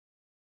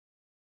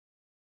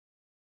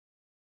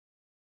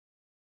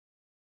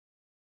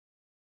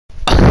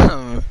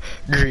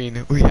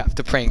Green, we have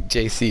to prank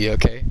JC,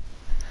 okay?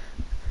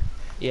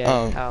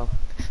 Yeah, how?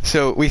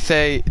 So we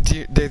say,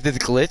 there's this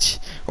glitch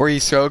where you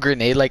throw a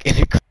grenade like in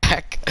a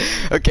crack.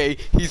 Okay,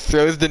 he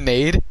throws the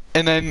nade,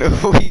 and then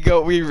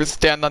we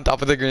stand on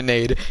top of the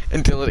grenade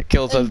until it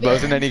kills us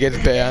both, and then he gets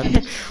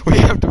banned. We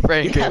have to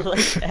prank him.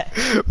 Like that.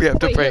 We have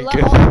to prank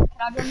him. Can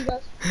I join you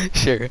guys?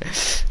 Sure.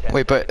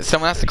 Wait, but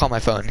someone has to call my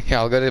phone. Here,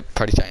 I'll go to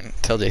party chat and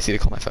tell JC to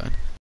call my phone.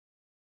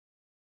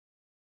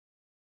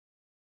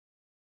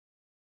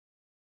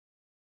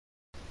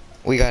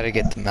 We gotta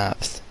get the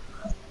maps.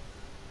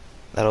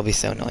 That'll be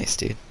so nice,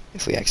 dude,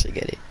 if we actually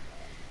get it.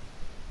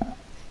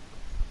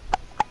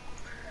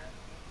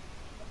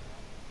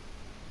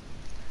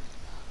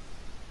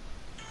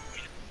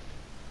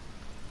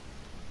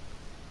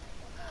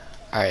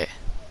 Alright.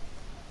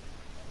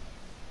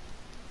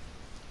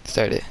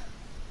 Start it.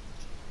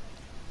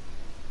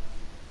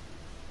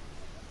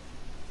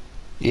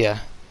 Yeah.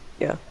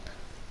 Yeah.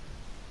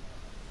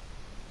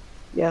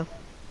 Yeah.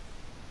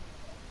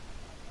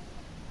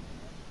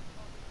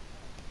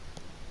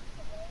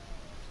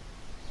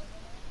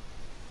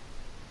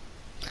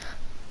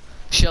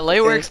 Chalet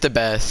Okay. works the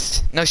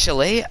best. No,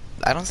 Chalet,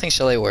 I don't think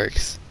Chalet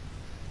works.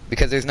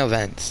 Because there's no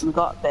vents. We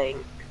got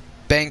bank.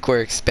 Bank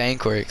works,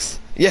 bank works.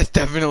 Yes,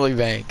 definitely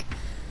bank.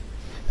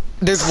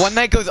 There's one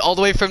that goes all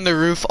the way from the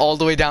roof all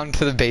the way down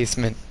to the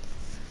basement.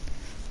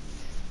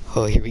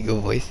 Oh, here we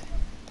go, boys.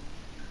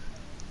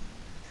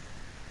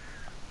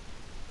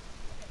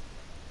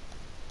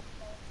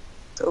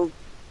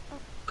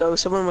 Go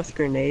someone with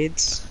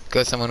grenades.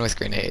 Go someone with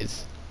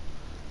grenades.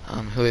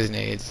 Who has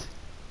nades?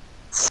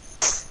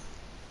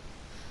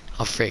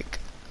 Oh, freak.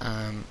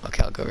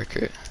 Okay, I'll go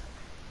recruit.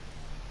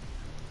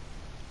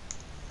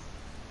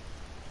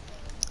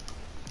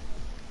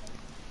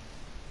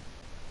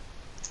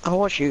 I'll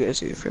watch you guys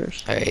do it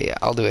first. Alright, yeah,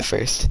 I'll do it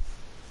first.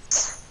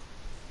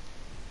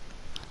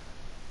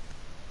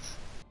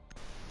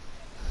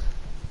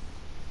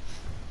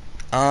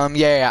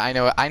 Yeah,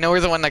 I know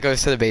where the one that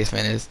goes to the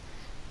basement is.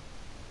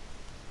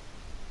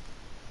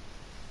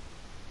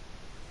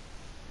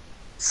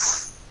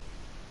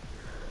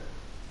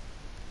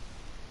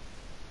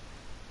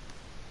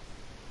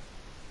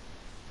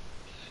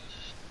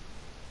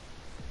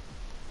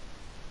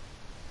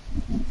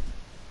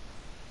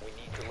 We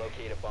need to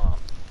locate a bomb.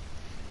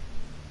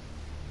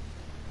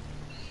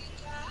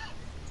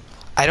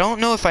 I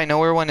don't know if I know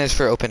where one is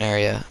for open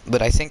area,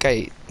 but I think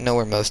I know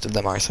where most of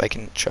them are, so I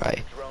can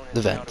try Drone has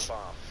the found vents. a bomb.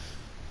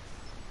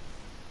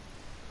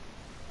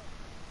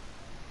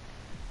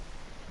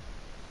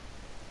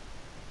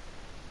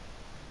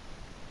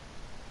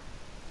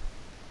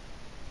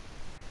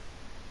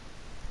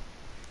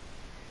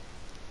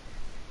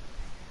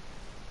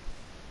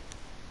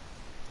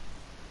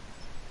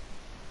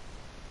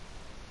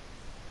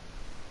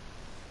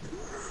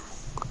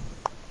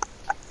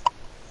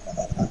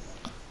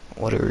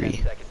 What are 10 we?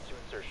 seconds to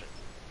insertion.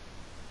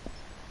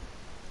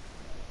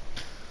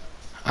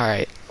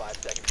 Alright. 5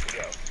 seconds to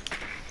go.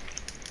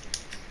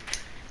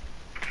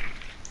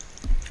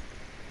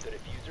 The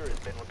diffuser has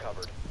been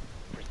recovered.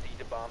 Proceed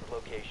to bomb's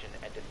location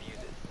and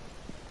defuse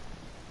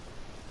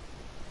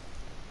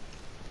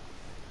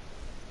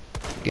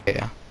it.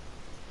 Yeah.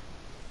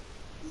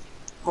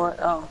 What?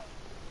 Oh.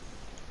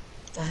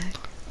 The heck?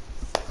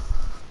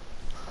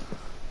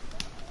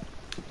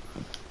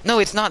 No,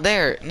 it's not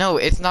there. No,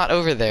 it's not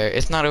over there.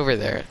 It's not over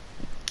there.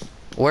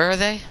 Where are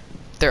they?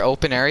 They're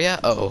open area?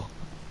 Oh.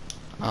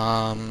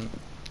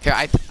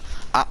 Here,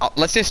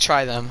 let's just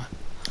try them.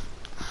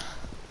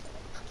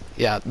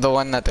 Yeah, the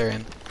one that they're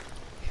in.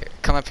 Here,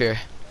 come up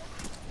here.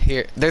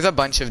 Here, there's a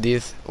bunch of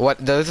these.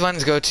 What, those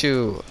ones go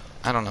to,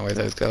 I don't know where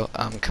those go.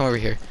 Come over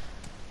here.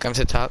 Come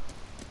to the top.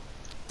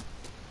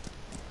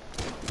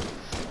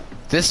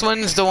 This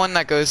one's the one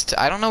that goes to,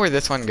 I don't know where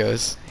this one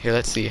goes. Here,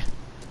 let's see.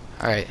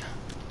 Alright.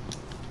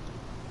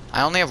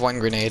 I only have one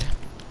grenade.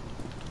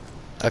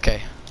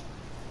 Okay.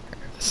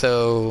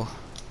 So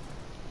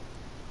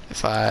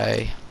if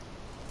I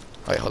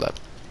wait, hold up.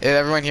 Is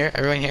everyone here?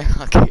 Everyone here?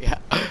 Okay, yeah.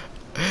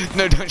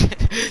 No, don't.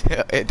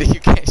 You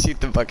can't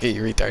shoot the bucket,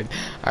 you retard.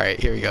 Alright,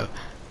 here we go.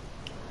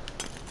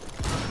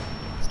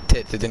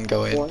 Tits, it didn't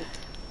go in. What?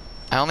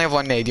 I only have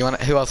one nade.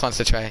 Who else wants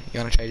to try?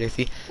 You wanna try,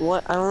 JC?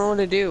 What? I don't know what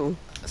to do.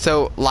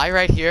 So lie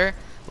right here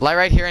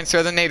and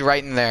throw the nade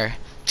right in there.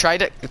 Try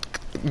to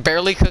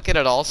barely cook it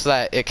at all so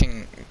that it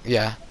can,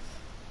 yeah.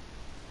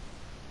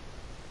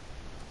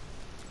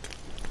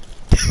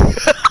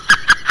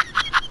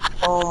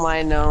 Oh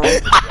my no.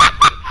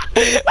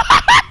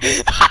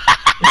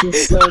 This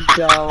is so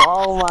dumb.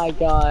 Oh my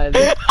god.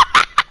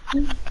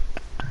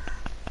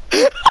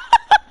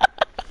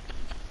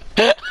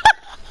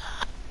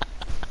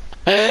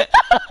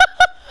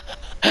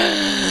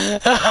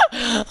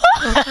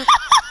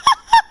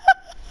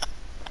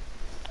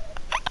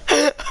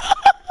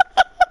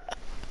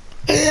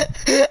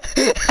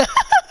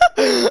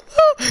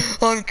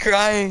 I'm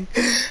crying.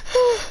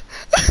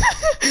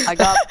 I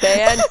got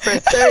banned for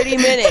 30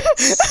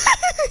 minutes.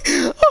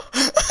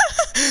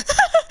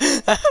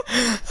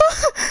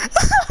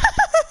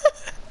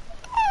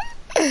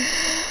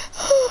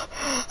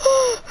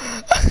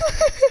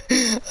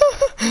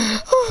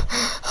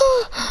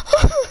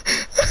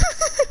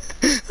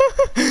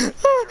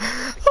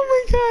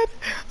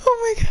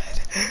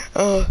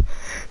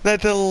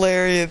 That's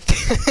hilarious.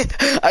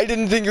 I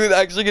didn't think he was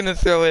actually gonna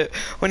throw it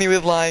when he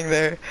was lying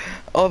there.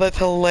 Oh, that's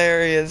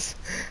hilarious.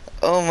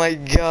 Oh my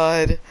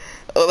god.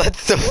 Oh,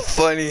 that's so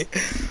funny.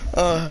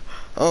 Oh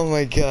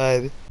my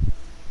god.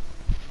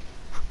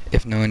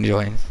 If no one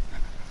joins.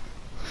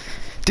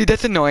 Dude,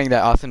 that's annoying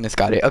that Awesomeness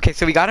got it. Okay,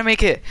 so we gotta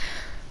make it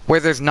where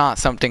there's not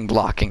something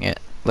blocking it.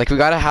 Like, we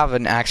gotta have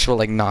an actual,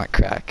 like, not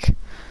crack.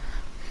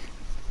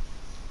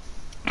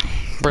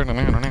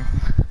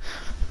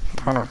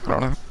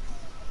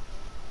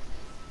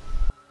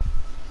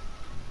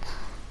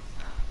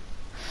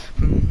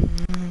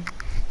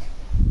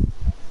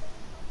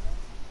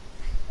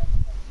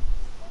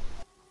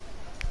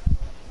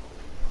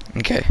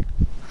 Okay.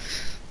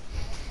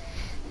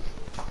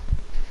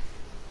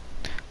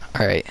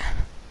 Alright.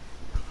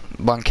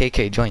 Bon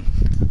KK, join.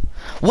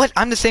 What?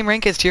 I'm the same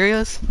rank as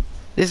Cheerios?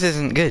 This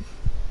isn't good.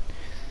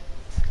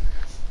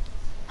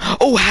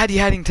 Oh, Hattie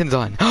Haddington's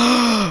on.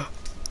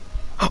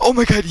 Oh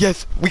my god,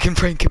 yes! We can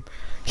prank him.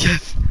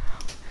 Yes!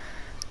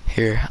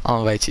 Here, I'll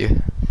invite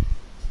you.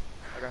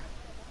 Okay.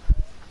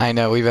 I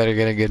know, we better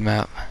get a good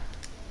map.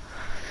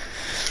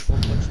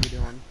 What you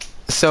doing?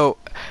 So,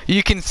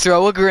 you can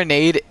throw a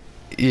grenade.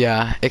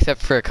 Yeah,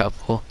 except for a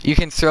couple. You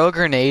can throw a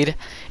grenade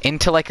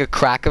into like a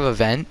crack of a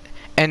vent,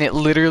 and it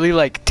literally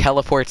like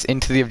teleports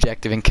into the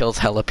objective and kills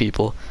hella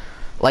people.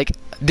 Like,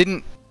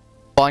 didn't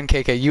Bon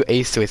KK, you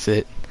aced with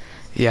it.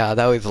 Yeah,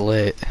 that was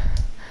lit.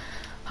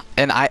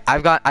 And I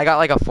got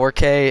like a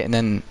 4K, and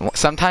then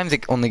sometimes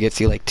it only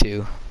gets you like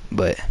 2,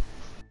 but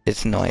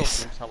it's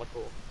nice. Hella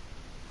cool.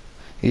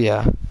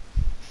 Yeah.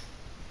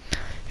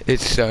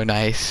 It's so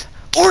nice.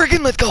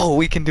 Oregon, let's go!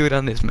 We can do it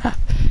on this map.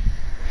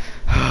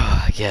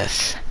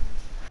 Yes.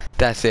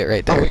 That's it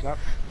right there.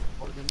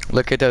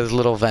 Look at those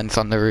little vents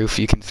on the roof.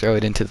 You can throw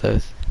it into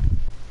those.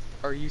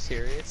 Are you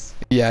serious?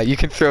 Yeah, you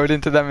can throw it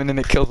into them and then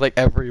it kills like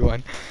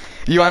everyone.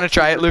 You want to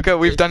try it, Luca?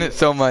 We've done it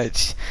so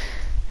much.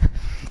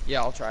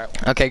 Yeah, I'll try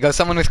it. Okay, go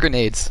someone with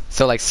grenades.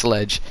 So like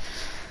Sledge.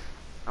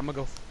 I'm gonna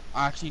go.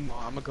 Actually, no,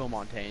 I'm gonna go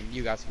Montaigne.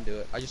 You guys can do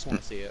it. I just want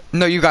to see it.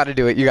 No, you gotta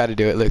do it. You gotta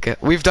do it, Luca.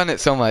 We've done it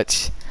so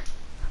much.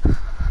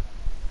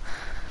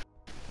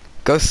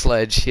 Go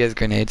Sledge. He has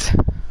grenades.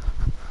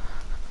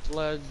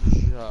 Sledge,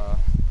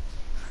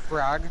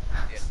 frag.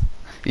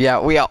 Yeah,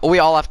 we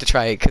all have to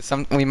try it because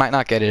we might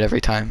not get it every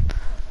time.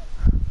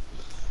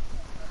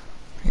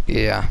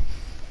 Yeah.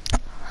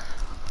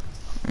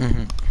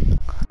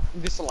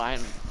 This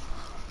line.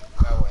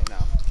 Oh wait, no.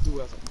 Who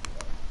hasn't?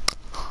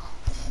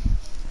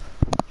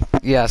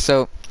 Yeah,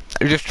 so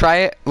just try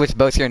it with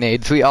both your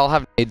nades. We all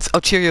have nades. Oh,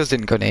 Cheerios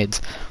didn't go nades.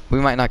 We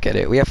might not get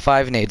it. We have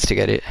 5 nades to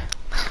get it.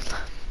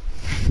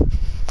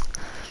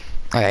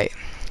 Alright.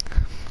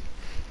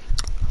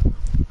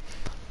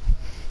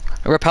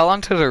 Rappel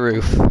onto the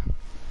roof.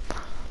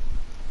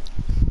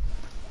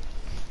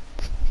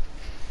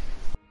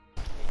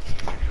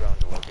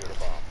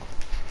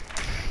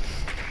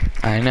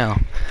 I know.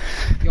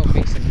 Yo,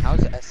 Mason,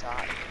 how's SI?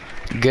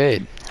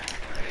 Good.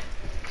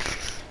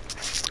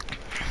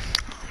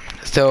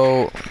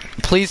 So,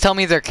 please tell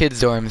me they're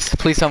kids' dorms.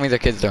 Please tell me they're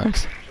kids'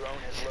 dorms. Drone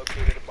has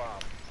located a bomb.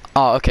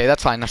 Oh, okay,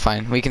 that's fine, that's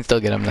fine. We can still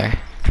get them there.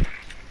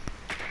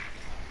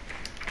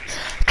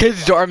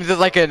 Kids' dorms is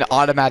like an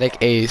automatic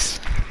ace.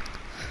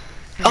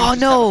 Oh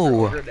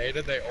no! Grenade,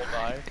 they all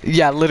die.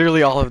 Yeah,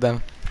 literally all of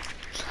them.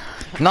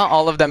 Not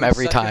all of them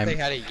every time. If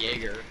they had a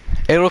Jaeger.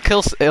 It'll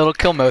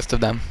kill most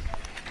of them.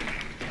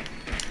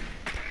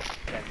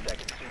 10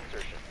 seconds to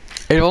insertion.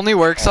 It only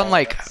works on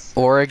like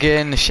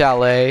Oregon,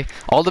 Chalet,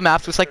 all the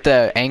maps with like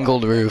the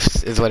angled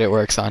roofs is what it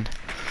works on.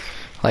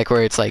 Like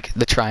where it's like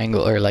the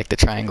triangle or like the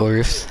triangle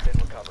roofs. Has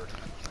been recovered.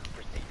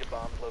 Proceed to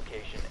bomb's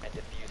location and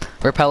defuse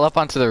it. Rappel up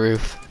onto the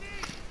roof.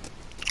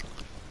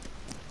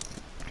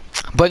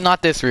 But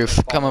not this roof.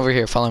 Come over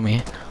here, follow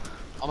me.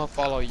 I'm gonna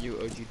follow you,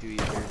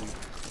 OGDooYahDirty.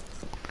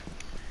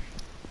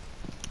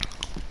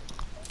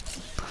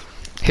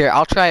 Here,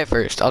 I'll try it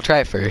first. I'll try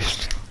it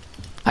first.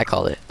 I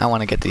call it. I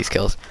want to get these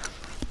kills.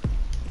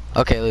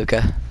 Okay,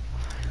 Luca.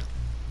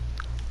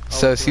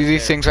 So see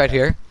these things right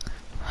here?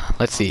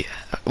 Let's see.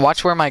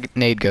 Watch where my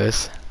nade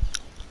goes.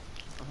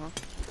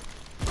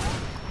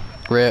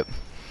 Rip.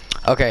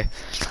 Okay.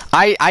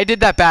 I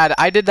did that bad.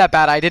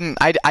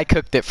 I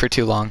cooked it for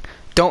too long.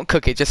 Don't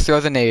cook it. Just throw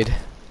the nade.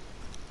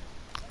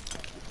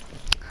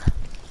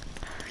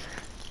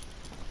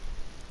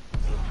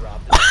 You've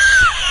dropped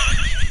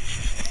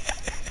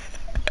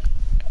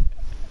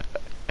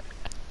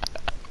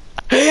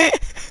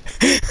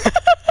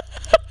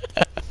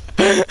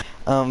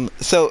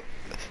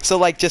So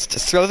like just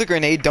throw the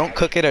grenade, don't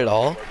cook it at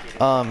all.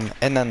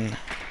 And then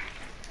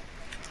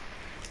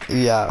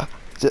yeah.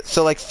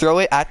 So like throw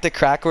it at the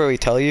crack where we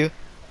tell you.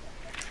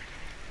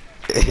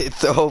 It's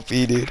so OP,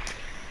 dude.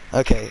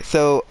 Okay,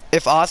 so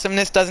if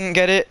Awesomeness doesn't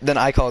get it, then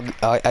I call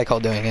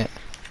doing it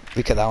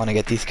because I want to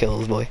get these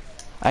kills, boy.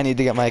 I need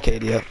to get my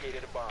KD up.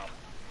 located a bomb.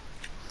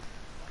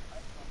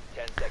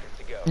 10 seconds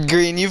to go.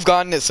 Green, you've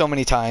gotten it so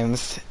many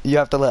times. You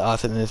have to let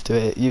Awesomeness do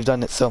it. You've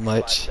done it so 5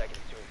 much. seconds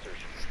to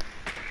insertion.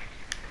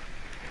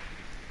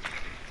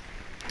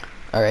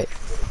 Alright. The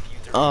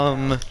diffuser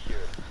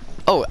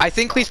Oh, I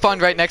think we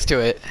spawned right next to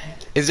it.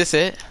 Is this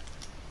it?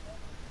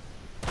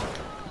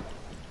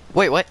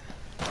 Wait, what?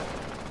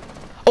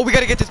 Oh, we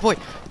gotta get this boy.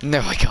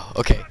 There we go.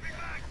 Okay.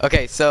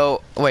 Okay,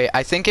 so wait,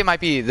 I think it might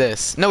be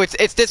this. No,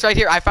 it's this right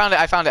here. I found it.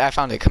 I found it. I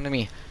found it. Come to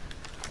me.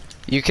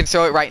 You can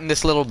throw it right in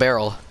this little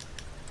barrel.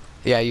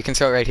 Yeah, you can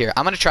throw it right here.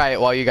 I'm gonna try it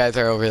while you guys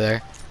are over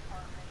there.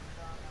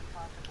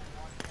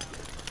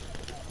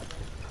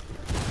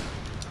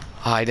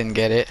 Oh, I didn't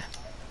get it.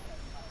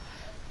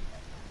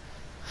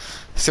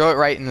 Throw it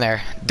right in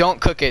there. Don't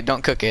cook it.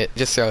 Don't cook it.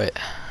 Just throw it.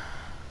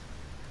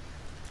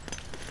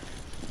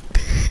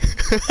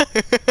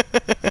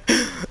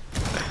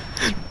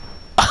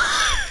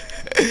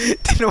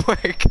 Didn't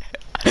work.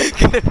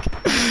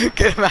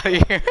 Get him out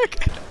of here.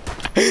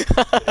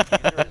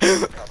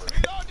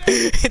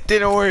 It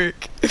didn't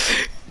work.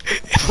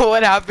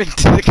 What happened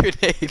to the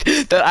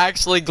grenade that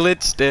actually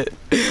glitched it?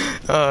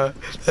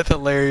 That's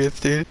hilarious,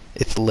 dude.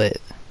 It's lit.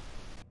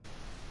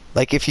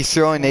 Like if you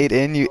throw a nade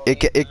in,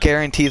 it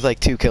guarantees like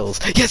 2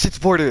 kills. Yes, it's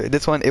border.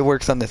 This one, it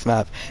works on this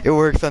map. It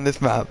works on this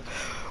map.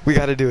 We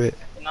gotta do it.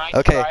 Can I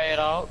Okay. try it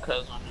out?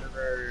 Cause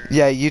whenever...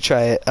 Yeah, you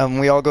try it.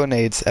 We all go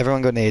nades.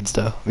 Everyone go nades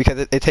though,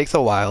 because it takes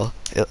a while.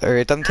 Or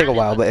it doesn't take a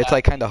while, but it's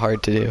like kind of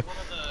hard to do.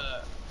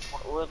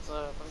 What is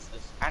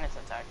this? And it's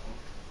attacking.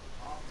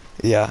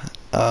 Yeah.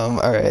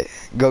 Alright.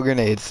 Go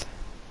grenades.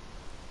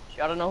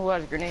 I don't know who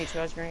has grenades. Who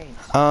has grenades?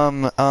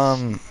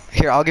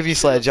 Here, I'll give you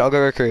sledge. I'll go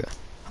recruit.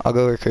 I'll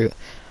go recruit.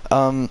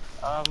 Who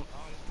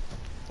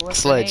has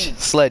Sledge.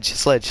 grenades? Sledge.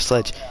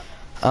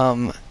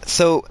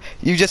 So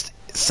you just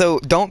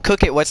don't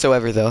cook it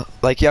whatsoever though.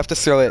 Like you have to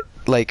throw it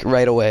like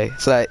right away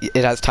so that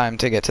it has time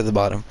to get to the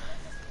bottom.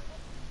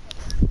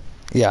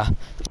 Yeah.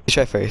 You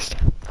try first.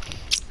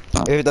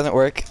 If it doesn't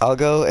work, I'll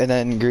go and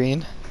then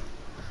green.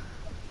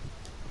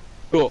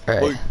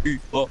 Alright.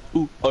 Yeah,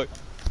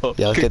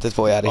 let's get this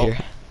boy out of here.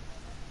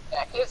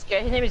 Yeah,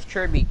 his name is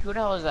Kirby. Who the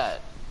hell is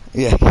that?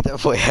 Yeah, get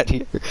that boy out of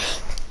here.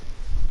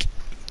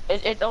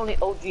 It's only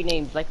OG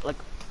names like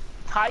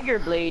Tiger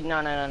Blade.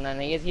 No.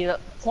 He's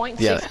 0.6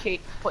 Yeah.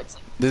 K.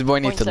 This boy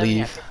needs to 0.7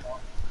 leave.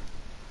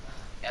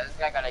 Yeah, this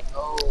guy gotta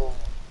go.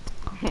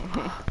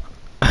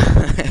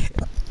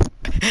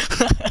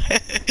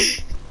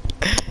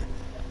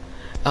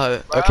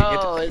 Okay,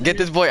 Bro, get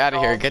this boy out of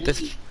here. all Get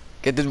this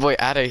me. boy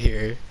out of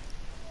here.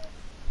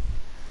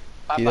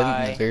 He doesn't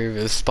Bye-bye. deserve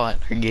a spot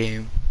in our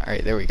game.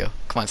 Alright, there we go.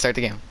 Come on, start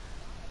the game.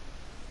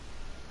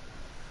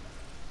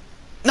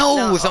 No,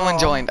 No. someone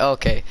joined.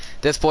 Okay,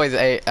 this boy's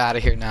out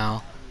of here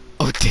now.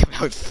 Oh damn,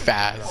 that was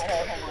fast.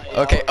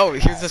 Okay. Oh,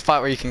 here's the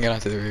spot where you can get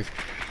onto the roof.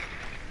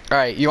 All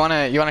right, you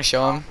wanna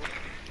show him?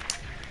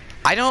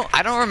 I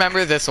don't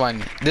remember this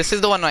one. This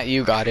is the one that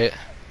you got it.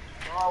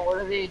 Oh, what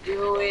are they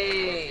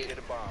doing? Get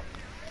a bomb.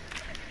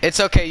 It's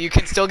okay. You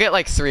can still get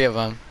like 3 of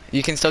them.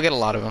 You can still get a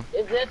lot of them.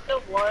 Is it the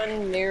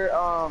one near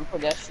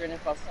pedestrian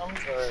and customs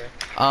or?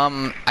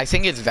 I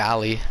think it's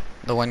Valley.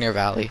 The one near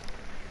Valley.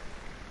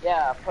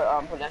 Yeah,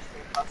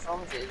 pedestrian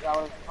customs. Is that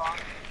what it's called?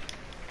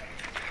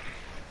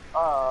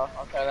 Oh,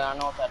 okay. Then I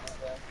know what that is.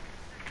 Then.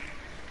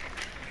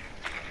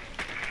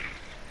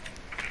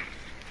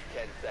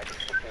 10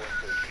 seconds before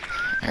insertion.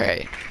 All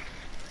right.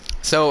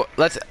 So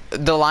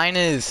the line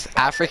is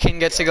African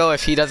gets to go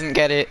if he doesn't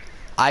get it.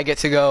 I get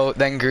to go,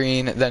 then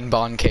green, then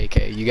Bon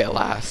KK. You get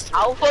last.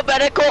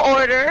 Alphabetical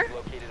order.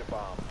 Located a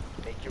bomb.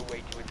 Make your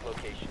way to its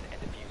location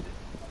and defuse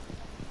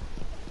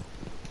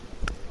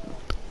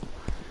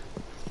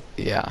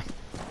it. Yeah.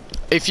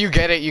 If you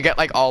get it, you get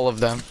like all of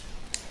them.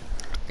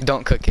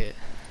 Don't cook it.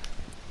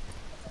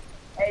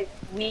 Hey,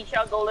 we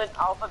shall go in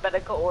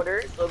alphabetical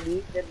order. So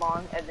me, then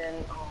Mon, and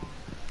then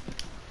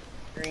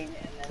green,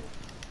 and then.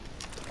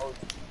 Oh.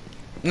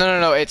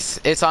 No.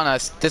 It's on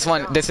us. This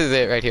is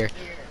it right here.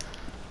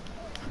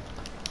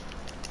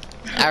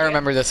 I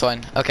remember this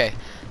one. Okay.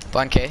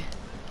 Bon K.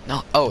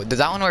 No. Oh, does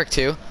that one work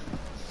too?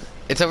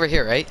 It's over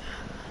here, right?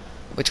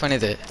 Which one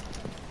is it?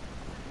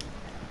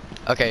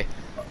 Okay.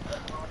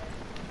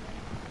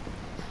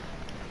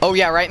 Oh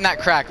yeah, right in that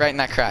crack.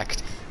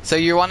 So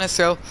you want to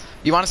throw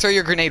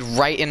your grenade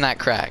right in that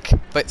crack.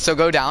 But so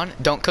go down,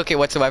 don't cook it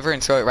whatsoever,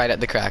 and throw it right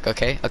at the crack.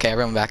 Okay. Okay,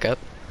 everyone back up.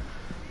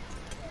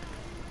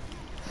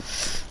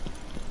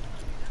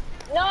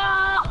 No!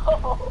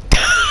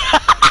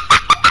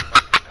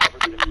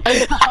 I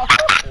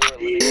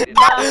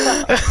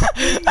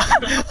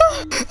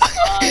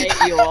hate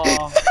you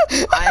all.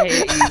 I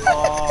hate you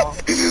all.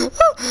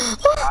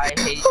 I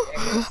hate you.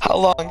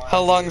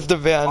 How long's the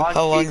ban?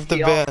 How long's the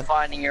ban? I'm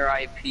finding your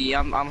IP.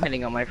 I'm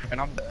hitting on my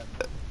friend. I'm done.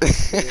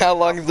 How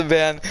long's the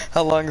ban?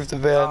 How long's the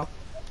ban?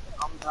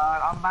 I'm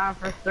done. I'm banned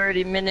for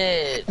 30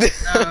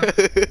 minutes. No.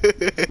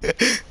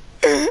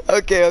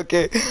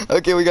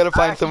 Okay, we gotta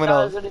find someone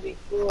else.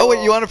 Cool. Oh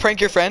wait, you wanna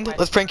prank your friend?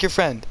 Let's prank your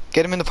friend.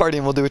 Get him in the party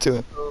and we'll do it to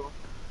him.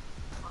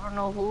 I don't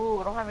know who.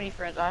 I don't have any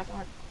friends. I'm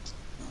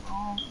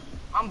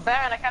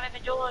banned. I can't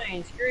even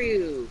join. Screw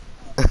you.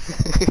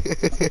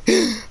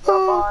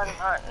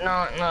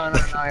 No,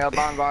 you're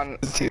Bon. Bon.